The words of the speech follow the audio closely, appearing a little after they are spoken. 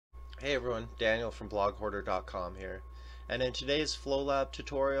Hey everyone, Daniel from bloghoarder.com here. And in today's FlowLab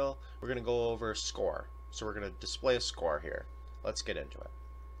tutorial, we're going to go over score. So we're going to display a score here. Let's get into it.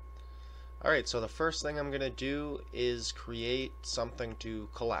 Alright, so the first thing I'm going to do is create something to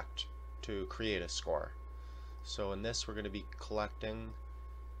collect, to create a score. So in this we're going to be collecting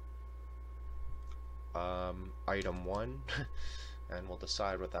item 1, and we'll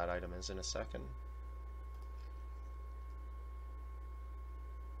decide what that item is in a second.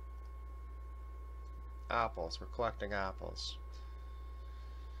 Apples, we're collecting apples.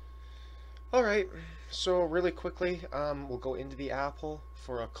 Alright, so really quickly, we'll go into the apple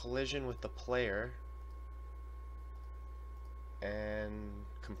for a collision with the player and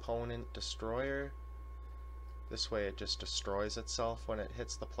component destroyer. This way it just destroys itself when it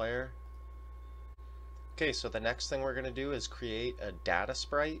hits the player. Okay, so the next thing we're going to do is create a data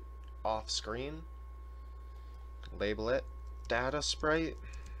sprite off screen. Label it data sprite.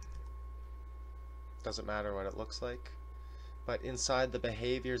 Doesn't matter what it looks like. But inside the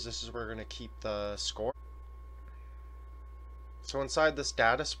behaviors, this is where we're going to keep the score. So inside this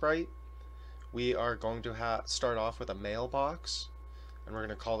data sprite, we are going to start off with a mailbox, and we're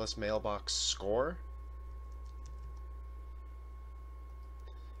going to call this mailbox score.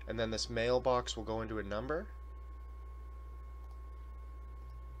 And then this mailbox will go into a number,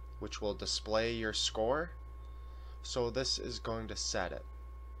 which will display your score. So this is going to set it.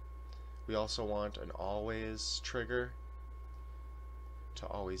 We also want an always trigger to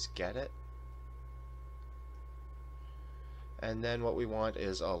always get it. And then what we want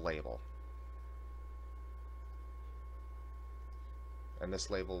is a label. And this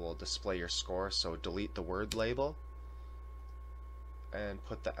label will display your score, so delete the word label and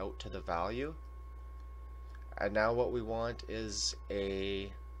put the out to the value. And now what we want is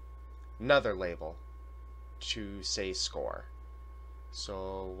another label to say score.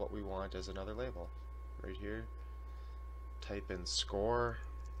 So what we want is another label right here. Type in score,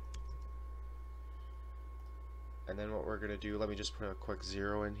 and then what we're going to do, let me just put a quick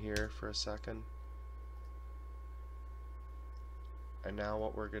 0 in here for a second. And now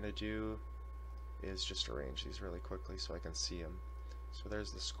what we're going to do is just arrange these really quickly so I can see them. So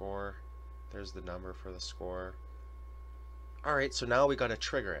there's the score, there's the number for the score. Alright, so now we got to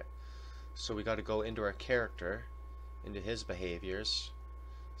trigger it. So we got to go into our character, into his behaviors.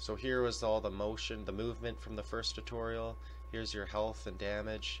 So here was all the motion, the movement from the first tutorial. Here's your health and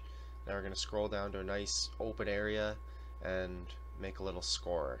damage. Now we're going to scroll down to a nice open area and make a little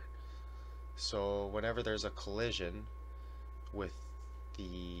score. So whenever there's a collision with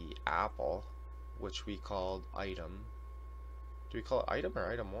the apple, which we called item. Do we call it item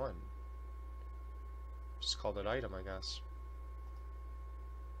or item 1? Just called it item, I guess.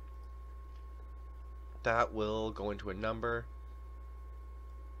 That will go into a number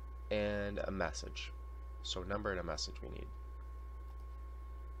and a message. So number and a message we need.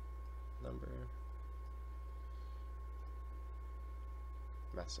 Number,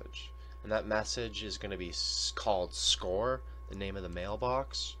 message. And that message is going to be called score, the name of the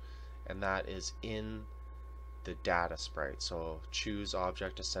mailbox, and that is in the data sprite. So choose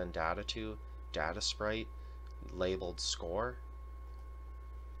object to send data to, data sprite, labeled score.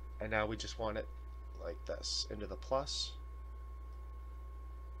 And now we just want it like this, into the plus,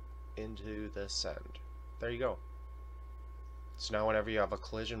 into the send. There you go. So now whenever you have a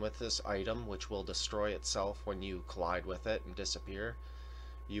collision with this item, which will destroy itself when you collide with it and disappear,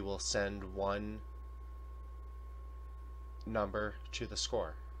 you will send one number to the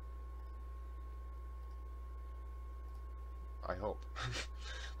score. I hope.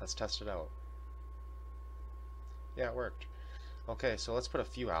 Let's test it out. Yeah, it worked. Okay, so let's put a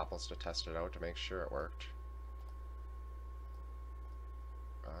few apples to test it out to make sure it worked.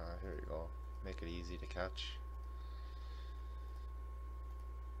 Here you go. Make it easy to catch.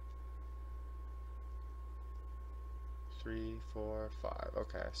 Three, 4, 5.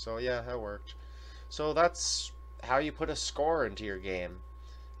 Okay, so yeah, that worked. So that's how you put a score into your game.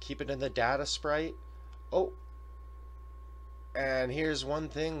 Keep it in the data sprite. Oh, and here's one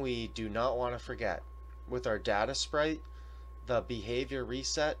thing we do not want to forget. With our data sprite, the behavior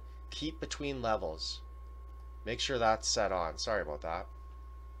reset, keep between levels. Make sure that's set on. Sorry about that.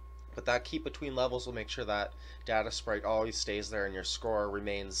 But that keep between levels will make sure that data sprite always stays there and your score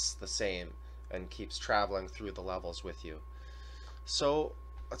remains the same and keeps traveling through the levels with you. So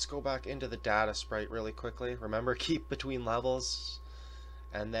let's go back into the data sprite really quickly. Remember, keep between levels,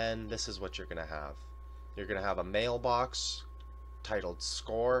 and then this is what you're going to have. You're going to have a mailbox titled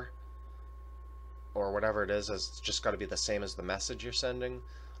score, or whatever it is. It's just got to be the same as the message you're sending.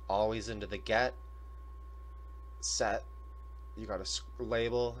 Always into the get, set you got a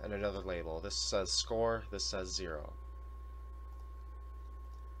label and another label. This says score, this says 0.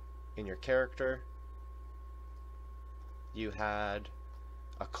 In your character, you had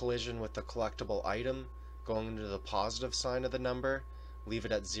a collision with the collectible item going into the positive sign of the number. Leave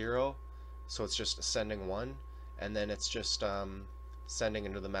it at 0, so it's just sending 1, and then it's just sending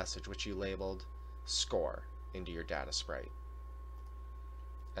into the message which you labeled score into your data sprite.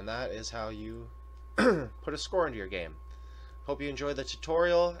 And that is how you put a score into your game. Hope you enjoyed the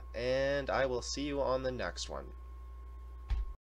tutorial, and I will see you on the next one.